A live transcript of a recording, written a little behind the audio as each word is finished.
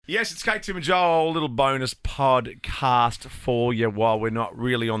Yes, it's Kate, Tim and Joel, a little bonus podcast for you while we're not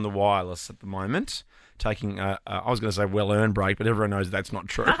really on the wireless at the moment. Taking, I was going to say well-earned break, but everyone knows that's not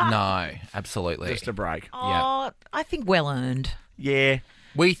true. No, absolutely. Just a break. Oh, I think well-earned. Yeah.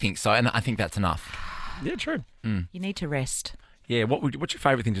 We think so, and I think that's enough. Yeah, true. You need to rest. Yeah, what's your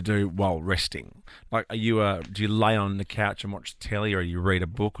favourite thing to do while resting? Like, do you lay on the couch and watch telly, or do you read a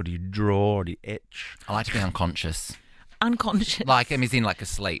book, or do you draw, or do you etch? I like to be unconscious. Unconscious. Like, as in like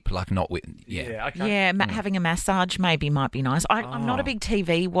asleep, like not with, yeah. Okay. Yeah, having a massage maybe might be nice. I'm not a big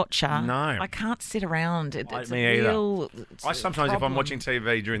TV watcher. No. I can't sit around. It's Me a either. real I sometimes, if I'm watching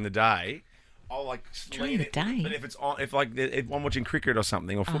TV during the day, I'll like During the day? But if it's on, if I'm watching cricket or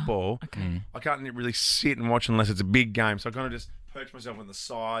something or football, I can't really sit and watch unless it's a big game. So I kind of just perch myself on the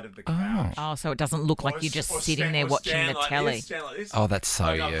side of the couch. Oh, so it doesn't look like you're just sitting there watching the telly. Stand like this. Oh, that's so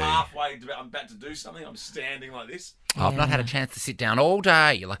I'm you. halfway, I'm about to do something. I'm standing like this. Oh, I've not had a chance to sit down all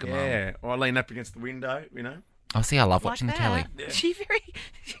day. You're like a mum. Yeah, or I lean up against the window. Oh, see, I love Like watching the that. telly. Yeah.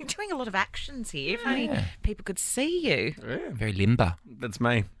 You're doing a lot of actions here. If only people could see you. Yeah, Very limber. that's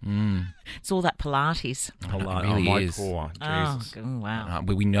me. It's all that Pilates. Polite really my is. core. Jesus. Oh, wow.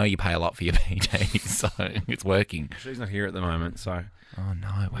 We know you pay a lot for your PT, so it's working. She's not here at the moment, so. Oh,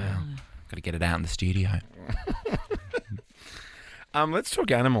 no, wow. Got to get it out in the studio. Let's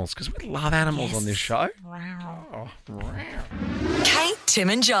talk animals, because we love animals on this show. Wow. Kate, Tim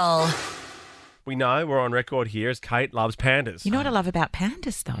and Joel. We know we're on record here as Kate loves pandas. You know what I love about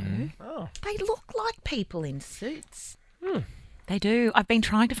pandas, though? Oh. They look like people in suits. They do. I've been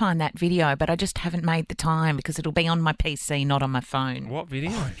trying to find that video, but I just haven't made the time because it'll be on my PC, not on my phone. What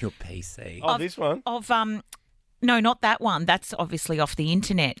video? Your PC. Oh, this one? No, not that one. That's obviously off the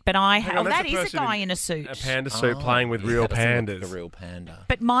internet. But Hang on, that that's a is a person guy in in a suit. A panda suit playing with real pandas. The real panda.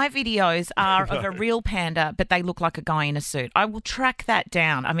 But my videos are of a real panda, but they look like a guy in a suit. I will track that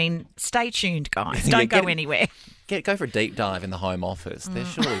down. I mean, stay tuned, guys. Don't go anywhere. Go for a deep dive in the Home Office. They're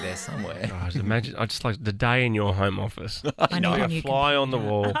surely there somewhere. Gosh, imagine, I just like the day in your home office. I know. A fly on the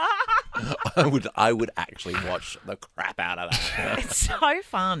wall. I would actually watch the crap out of that. It's so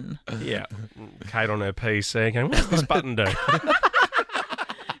fun. Yeah. Kate on her PC going, what's this button do?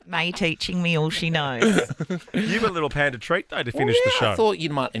 May teaching me all she knows. You got a little panda treat, though, to finish the show. I thought you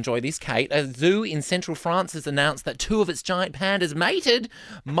might enjoy this, Kate. A zoo in central France has announced that 2 of its giant pandas mated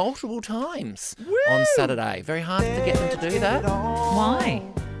multiple times on Saturday. Very hard to get them to do that. Why?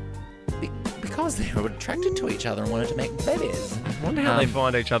 Because they were attracted to each other and wanted to make babies. I wonder how they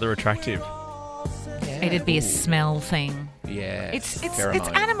find each other attractive. Yeah. It'd be a smell thing. Yeah. It's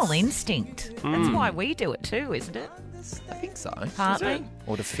pheromones. animal instinct. That's why we do it too, isn't it? I think so. Partly.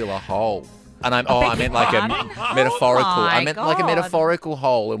 Or to fill a hole. And I beg meant your like a pardon? metaphorical. Oh my I meant like a God. metaphorical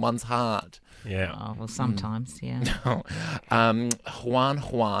hole in one's heart. Yeah. Oh, well, sometimes, yeah.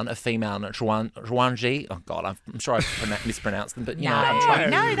 Juan, a female, Juanji. Oh God, I'm sure I mispronounced them, but you know, No, I'm trying.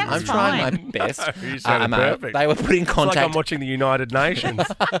 no, that's I'm trying fine. my best. You sounded perfect. They were put in It's like contact. I'm watching the United Nations.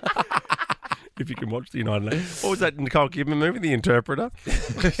 If you can watch the United Nations. What was that Nicole Kidman movie, The Interpreter?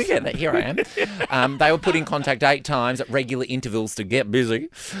 Yeah, here I am. They were put in contact 8 times at regular intervals to get busy.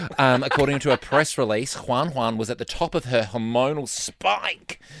 According to a press release, Juan was at the top of her hormonal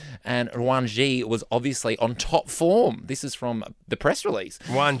spike, and Juanji was obviously on top form. This is from the press release.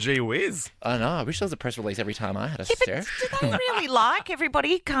 One gee whiz. I know. I wish there was a press release every time I had a Yeah, but sesh. do they really like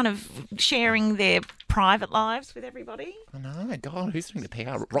everybody kind of sharing their private lives with everybody? I know. God, who's doing the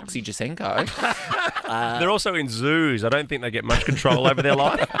PR? Roxy Jasenko. They're also in zoos. I don't think they get much control over their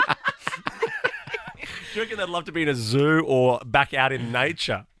life. Do you reckon they'd love to be in a zoo or back out in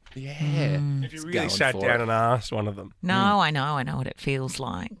nature? Yeah. If you really sat down and asked one of them. No, I know what it feels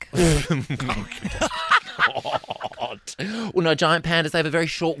like. Well, no, giant pandas, they have a very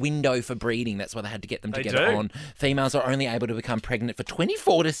short window for breeding. That's why they had to get them They together do? on. Females are only able to become pregnant for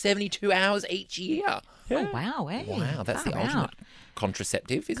 24 to 72 hours each year. Oh, wow, eh? Wow, that's the Far ultimate out.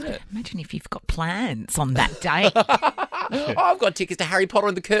 contraceptive, isn't it? Imagine if you've got plans on that day. Oh, I've got tickets to Harry Potter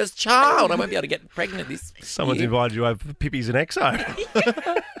and the Cursed Child. I won't be able to get pregnant this Someone's year. invited you over for Pippi's and Exo.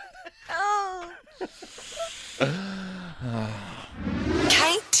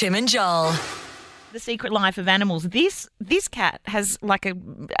 Kate, Tim and Joel. The Secret Life of Animals. This cat has like a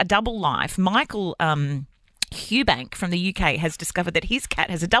double life. Michael Hubank from the UK has discovered that his cat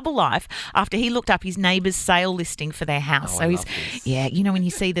has a double life after he looked up his neighbour's sale listing for their house. Oh, I love this. yeah, you know when you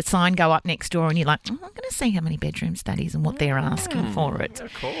see the sign go up next door and you're like, I'm going to see how many bedrooms that is and what they're asking for it.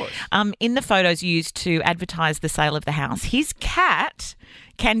 Of course. In the photos used to advertise the sale of the house, his cat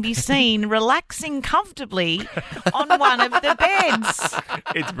can be seen relaxing comfortably on one of the beds.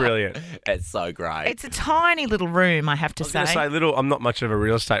 It's brilliant. It's so great. It's a tiny little room, I have to I was going to say, I'm not much of a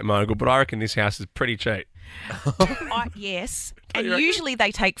real estate mogul, but I reckon this house is pretty cheap. Yes. And usually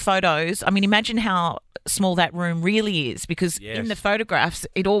they take photos. I mean, imagine how small that room really is, because in the photographs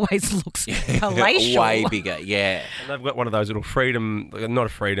it always looks palatial. Way bigger, yeah. And they've got one of those little not a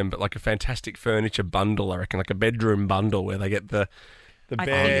freedom, but like a fantastic furniture bundle, I reckon, like a bedroom bundle where they get the I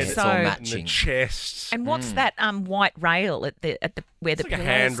bed, think so. It's all and the matching. chests. And what's that white rail at the where the like a pillows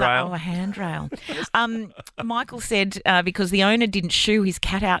handrail. are? Oh, a handrail. Michael said because the owner didn't shoo his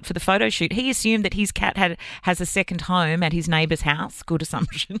cat out for the photo shoot, he assumed that his cat has a second home at his neighbour's house. Good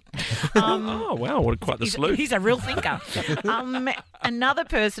assumption. Oh, wow, what quite the sleuth. He's a real thinker. Another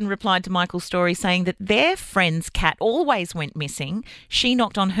person replied to Michael's story saying that their friend's cat always went missing. She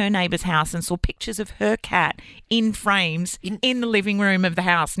knocked on her neighbour's house and saw pictures of her cat in frames in the living room of the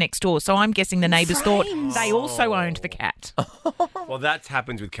house next door. So I'm guessing the neighbours thought they also owned the cat. Well, that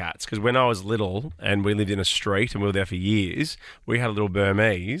happens with cats because when I was little and we lived in a street and we were there for years, we had a little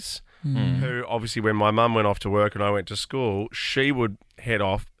Burmese who obviously when my mum went off to work and I went to school, she would head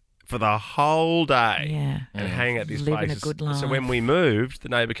off for the whole day and hang at this Living place. a good life. So when we moved, the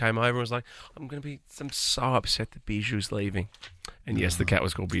neighbour came over and was like, I'm so upset that Bijou's leaving. And yes, the cat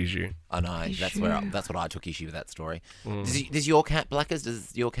was called Bijou. I know. That's what I took issue with that story. Does your cat, Blackers,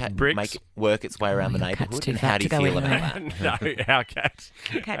 does your cat Bricks. work its way around the your cat's neighbourhood? too And fat how do to you go feel anywhere. about that? No, our cat.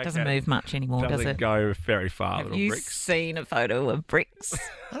 The cat doesn't move much anymore, does Doesn't it? go very far, Have little you Bricks. seen a photo of Bricks?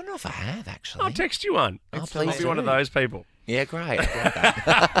 I don't know if I have, actually. I'll text you one. Oh, I'll please be one of do. those people. Yeah, great. I love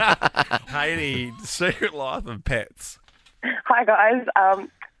that. Haiti, Secret Life of Pets. Hi guys.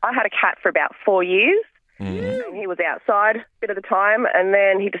 I had a cat for about 4 years. And he was outside a bit of the time, and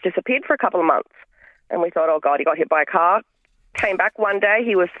then he just disappeared for a couple of months. And we thought, oh God, he got hit by a car. Came back one day,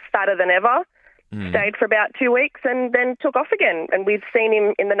 he was fatter than ever. Stayed for about 2 weeks, and then took off again. And we've seen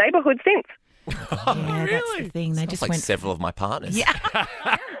him in the neighbourhood since. Yeah, that's the thing. They Sounds just like went several of my partners.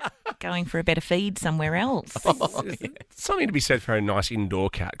 going for a better feed somewhere else. Something to be said for a nice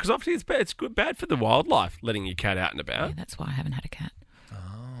indoor cat, because obviously it's bad for the wildlife letting your cat out and about. Yeah, that's why I haven't had a cat.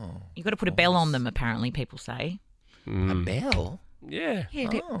 You've got to put a bell on them, apparently, people say. A bell? Yeah. Yeah,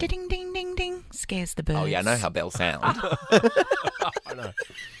 ding, ding, ding, ding. Scares the birds. Oh, yeah, I know how bells sound. I know.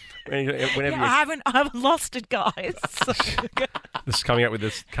 Whenever Yeah, I haven't lost it, guys. this is coming up with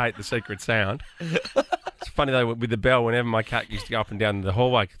this Kate the secret sound. It's funny though with the bell. Whenever my cat used to go up and down the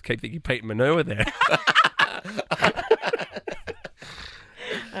hallway, I keep thinking Pete and Manu were there.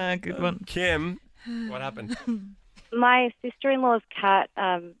 Good one. Kim, what happened? My sister-in-law's cat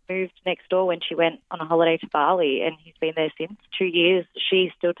moved next door when she went on a holiday to Bali, and he's been there since 2 years.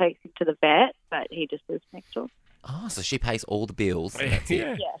 She still takes him to the vet, but he just lives next door. Oh, so she pays all the bills. And that's it.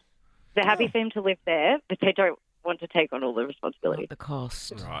 Yeah. Yes. They're happy for him to live there, but they don't want to take on all the responsibility. The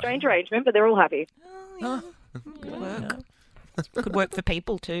cost. Right. Strange arrangement, but they're all happy. Good work. Could work for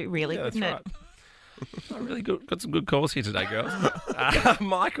people too, really, Yeah, that's wouldn't right. it? Oh, really good. Got some good calls here today, girls.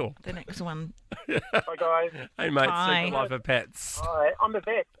 Michael. The next one. Hi guys. Hey, mate. Hi. Secret Life of Pets. Hi, I'm a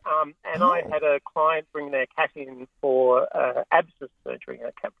vet, and I had a client bring their cat in for abscess surgery,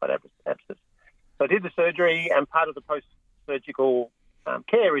 a cat foot abscess. So I did the surgery, and part of the post-surgical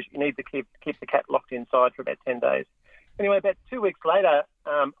care is you need to keep the cat locked inside for about 10 days. Anyway, about 2 weeks later,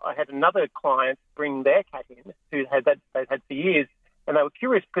 I had another client bring their cat in who they'd had for years, and they were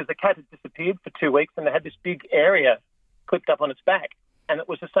curious because the cat had disappeared for 2 weeks, and they had this big area clipped up on its back. And it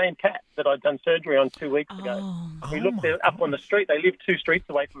was the same cat that I'd done surgery on 2 weeks ago. We looked up on the street. They lived 2 streets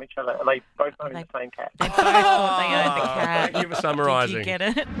away from each other, and they both owned the same cat. They both thought they owned the cat. Thank you for Did summarising. you get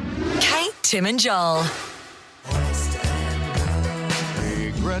it? Kate, Tim and Joel.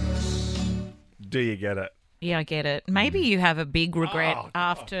 Do you get it? Yeah, I get it. Maybe you have a big regret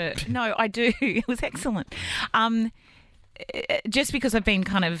after. No, I do. It was excellent. Just because I've been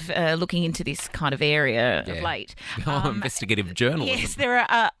kind of looking into this kind of area of late. Investigative journalism. Yes, there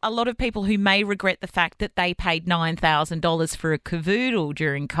are a lot of people who may regret the fact that they paid $9,000 for a cavoodle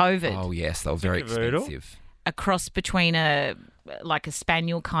during COVID. Oh, yes, they were very Cavoodle? expensive. A cross between a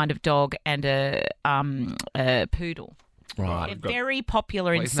spaniel kind of dog and a poodle. Right. They're very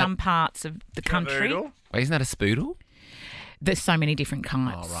popular in isn't some parts of the country. Cavoodle? Wait, isn't that a spoodle? There's so many different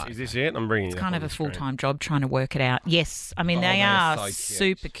kinds. Oh, right. Is this it? I'm bringing it It's up kind on of a the screen. full-time job trying to work it out. Yes, I mean Oh, they they are are so cute.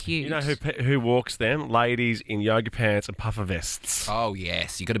 super cute. You know who walks them? Ladies in yoga pants and puffer vests. Oh,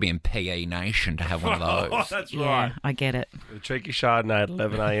 yes. You've got to be in PE Nation to have one of those. That's Yeah, right. I get it. The cheeky Chardonnay at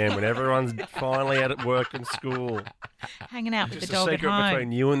 11 a.m. when everyone's finally out at work and school. Hanging out with Just the a dog at secret home.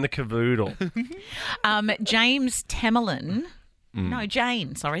 between you and the cavoodle. James Temelin No,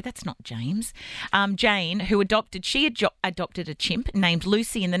 Jane. Sorry, that's not James. Jane, who adopted a chimp named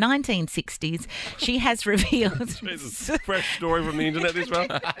Lucy in the 1960s. She has revealed... Jesus, fresh story from the internet this one.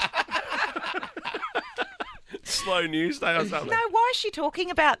 Slow news day or something. No, why is she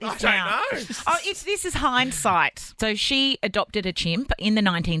talking about this now? I don't know. Oh, this is hindsight. So she adopted a chimp in the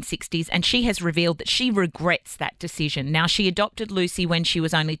 1960s, and she has revealed that she regrets that decision. Now, she adopted Lucy when she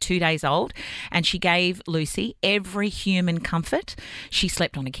was only 2 days old, and she gave Lucy every human comfort. She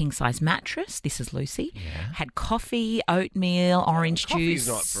slept on a king-size mattress. This is Lucy. Yeah. Had coffee, oatmeal, orange Coffee's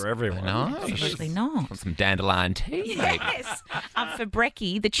juice. not for everyone. No, Absolutely not. Want some dandelion tea, maybe. Yes. For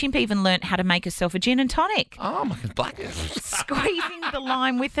brekkie, the chimp even learnt how to make herself a gin and tonic. Oh, my God, black. Squeezing the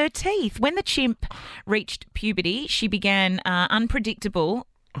lime with her teeth. When the chimp reached puberty, she began unpredictable.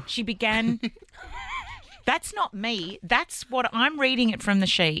 She began... That's not me. That's what I'm reading it from the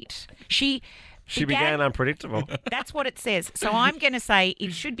sheet. She began unpredictable. That's what it says. So I'm going to say,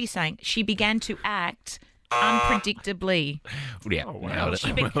 it should be saying, she began to act unpredictably. Yeah, wow. nailed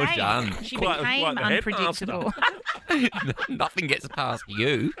it. Well done. She Quite became the unpredictable. Nothing gets past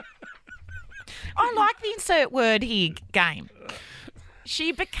you. I like the insert word here game.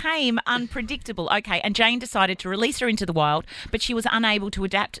 She became unpredictable. Okay, and Jane decided to release her into the wild, but she was unable to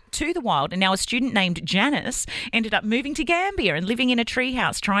adapt to the wild. And now a student named Janice ended up moving to Gambia and living in a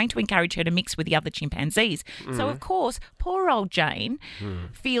treehouse, trying to encourage her to mix with the other chimpanzees. So, of course, poor old Jane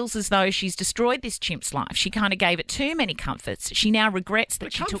feels as though she's destroyed this chimp's life. She kind of gave it too many comforts. She now regrets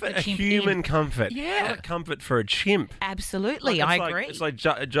that she took the chimp human in. comfort. Yeah. Not a comfort for a chimp. Absolutely, I agree. It's like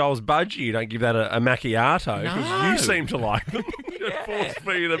Joel's budgie. You don't give that a macchiato because No. you seem to like them. Force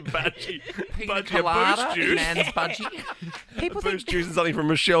feed a budgie. Pina Budgie colada, a boost juice. man's budgie. People Boost think juice is something from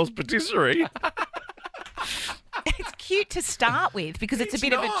Michelle's patisserie. it's cute to start with because it's a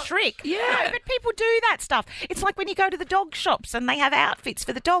bit of a trick. Yeah. No, but people do that stuff. It's like when you go to the dog shops and they have outfits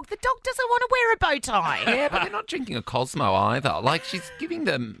for the dog. The dog doesn't want to wear a bow tie. Yeah, but they're not drinking a Cosmo either. Like, she's giving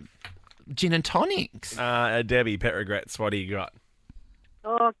them gin and tonics. Debbie, pet regrets. What do you got?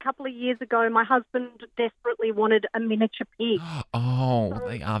 Oh, a couple of years ago, my husband desperately wanted a miniature pig. Oh,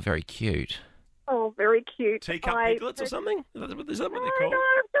 they are very cute. Oh, very cute. Teacup piglets or something? Is that what they're called? No,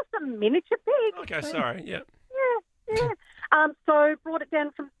 just a miniature pig. Okay, sorry. Yeah. Yeah. So brought it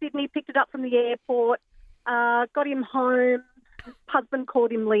down from Sydney, picked it up from the airport, got him home. His husband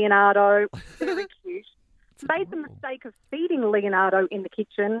called him Leonardo. Very cute. Made the mistake of feeding Leonardo in the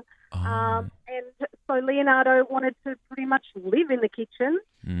kitchen. And so Leonardo wanted to pretty much live in the kitchen.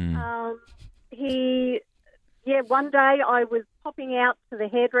 One day I was popping out to the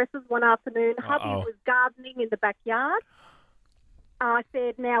hairdressers one afternoon. Hubby was gardening in the backyard. I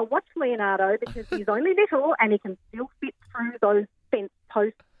said, now watch Leonardo because he's only little and he can still fit through those fence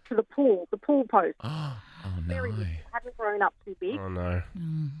posts to the pool post. Oh, no. Very little. Hadn't grown up too big. Oh, no.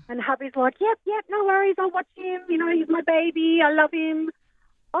 And hubby's like, yep, no worries. I'll watch him. You know, he's my baby. I love him.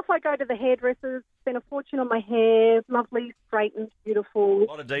 Off I go to the hairdressers, spend a fortune on my hair, lovely, straightened, beautiful. A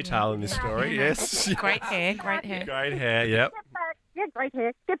lot of detail in this story, yes. Great hair, great hair. Great hair, yep. Step back. Yeah, great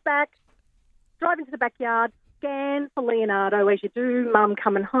hair. Step back, drive into the backyard, scan for Leonardo as you do, mum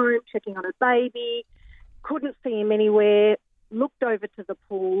coming home, checking on her baby. Couldn't see him anywhere. Looked over to the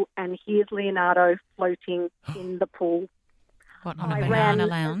pool and here's Leonardo floating in the pool. What, on a I banana ran-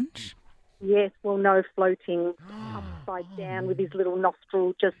 lounge? Yes, well, no, floating upside down with his little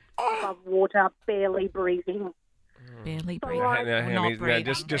nostril just above water, barely breathing. Barely So breathing. I- Hang on, Not now, breathing.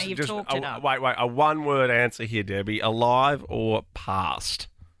 just, Now you've talked it up. wait, a one-word answer here, Debbie. Alive or past?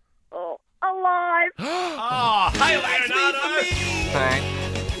 Oh, alive. Oh, hey, Leonardo!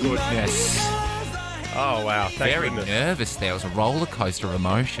 Thank goodness. Oh, wow. Thank Very goodness. nervous there. It was a roller coaster of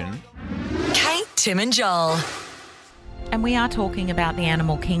emotion. Kate, Tim and Joel. And we are talking about the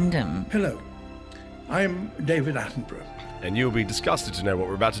animal kingdom. Hello, I'm David Attenborough. And you'll be disgusted to know what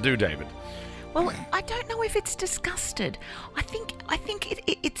we're about to do, David. Well, I don't know if it's disgusted. I think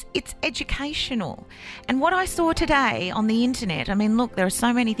it's educational. And what I saw today on the internet, I mean, look, there are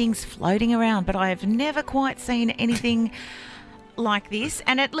so many things floating around, but I have never quite seen anything like this.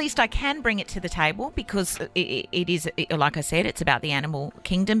 And at least I can bring it to the table because it is, like I said, it's about the animal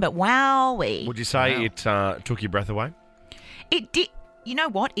kingdom. But wowee. Would you say it took your breath away? It did. You know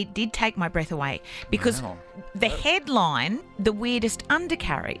what? It did take my breath away because the headline, the weirdest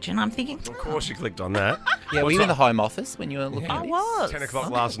undercarriage, and I'm thinking, Of course you clicked on that. Yeah, were you in the Home Office when you were looking I at this? was. 10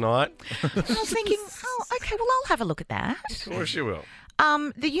 o'clock last night. And I was thinking, oh, okay, well, I'll have a look at that. Of course you will.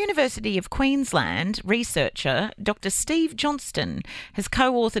 The University of Queensland researcher Dr. Steve Johnston has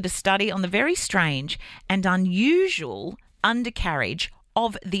co-authored a study on the very strange and unusual undercarriage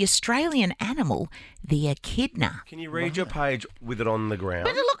of the Australian animal, the echidna. Can you read your page with it on the ground?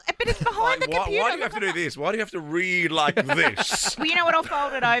 But it's behind the computer. Why do you have to do this? Why do you have to read like this? Well, you know what? I'll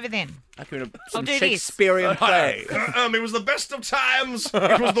fold it over then. Some do this. Shakespearean play. It was the best of times.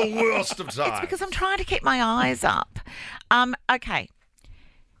 It was the worst of times. It's because I'm trying to keep my eyes up. Okay.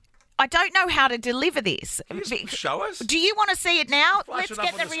 I don't know how to deliver this. Can you just show us? Do you want to see it now? Flash Let's it up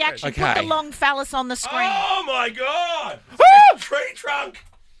get on the the reaction. screen. Put Okay. the long phallus on the screen. Oh my God! It's a tree trunk.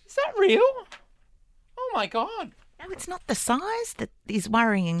 Is that real? Oh my God. No, it's not the size that is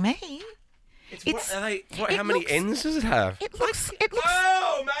worrying me. How many ends does it have? It looks.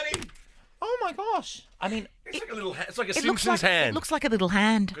 Oh, Maddie! Oh my gosh. I mean, It's like a little. It's like a It looks Simpsons like hand. it looks like a little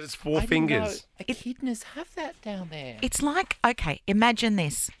hand. because it's four I didn't know fingers. echidnas have that down there. It's like, okay, imagine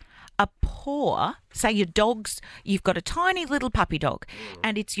this. A paw, say your dog's, you've got a tiny little puppy dog,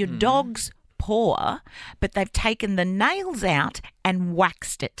 and it's your dog's paw, but they've taken the nails out and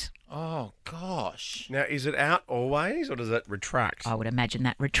waxed it. Oh gosh. Now, is it out always, or does it retract? I would imagine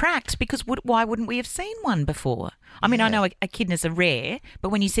that retracts because why wouldn't we have seen one before? I mean, I know echidnas are rare, but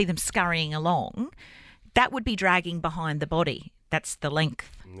when you see them scurrying along, that would be dragging behind the body. That's the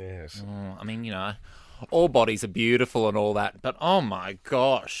length. Yes. I mean, you know, all bodies are beautiful and all that, but oh my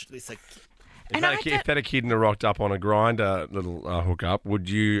gosh, it's like If that echidna rocked up on a grinder little hookup, would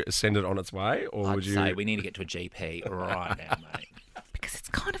you send it on its way, or I'd would you? say we need to get to a GP right now, mate. Because it's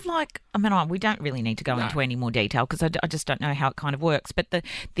kind of like, I mean, we don't really need to go into any more detail because I just don't know how it kind of works. But the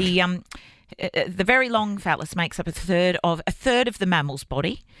very long phallus makes up a third of the mammal's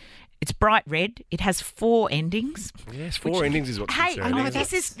body. It's bright red. It has 4 endings. Yes, 4 endings is what's Hey, concerning.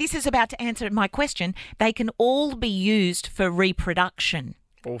 this is about to answer my question. They can all be used for reproduction.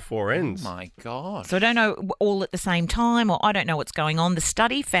 All 4 ends. My God. So I don't know all at the same time, or I don't know what's going on. The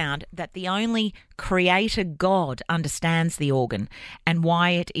study found that the only creator God understands the organ and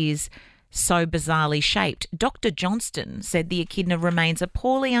why it is so bizarrely shaped. Dr. Johnston said the echidna remains a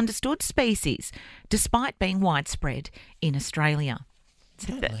poorly understood species, despite being widespread in Australia.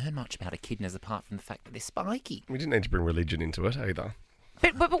 I don't learn much about echidnas apart from the fact that they're spiky. We didn't need to bring religion into it either.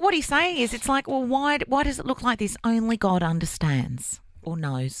 But what he's saying is, it's like, well, why does it look like this? Only God understands or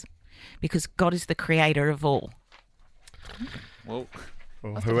knows, because God is the creator of all. Well,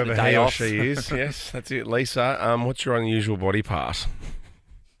 Whoever day he or off. she is, yes, that's it. Lisa, what's your unusual body part?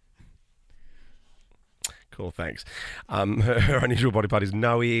 Cool, thanks. Her unusual body part is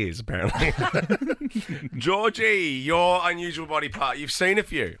no ears, apparently. Georgie, your unusual body part. You've seen a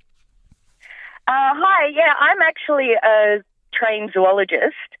few. Hi, yeah, I'm actually a trained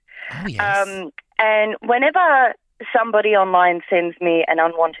zoologist. oh yes. And whenever somebody online sends me an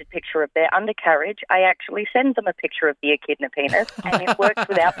unwanted picture of their undercarriage, I actually send them a picture of the echidna penis, and it works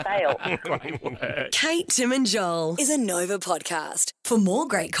without fail. Kate, Tim and Joel is a Nova podcast. For more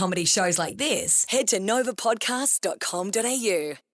great comedy shows like this, head to novapodcast.com.au.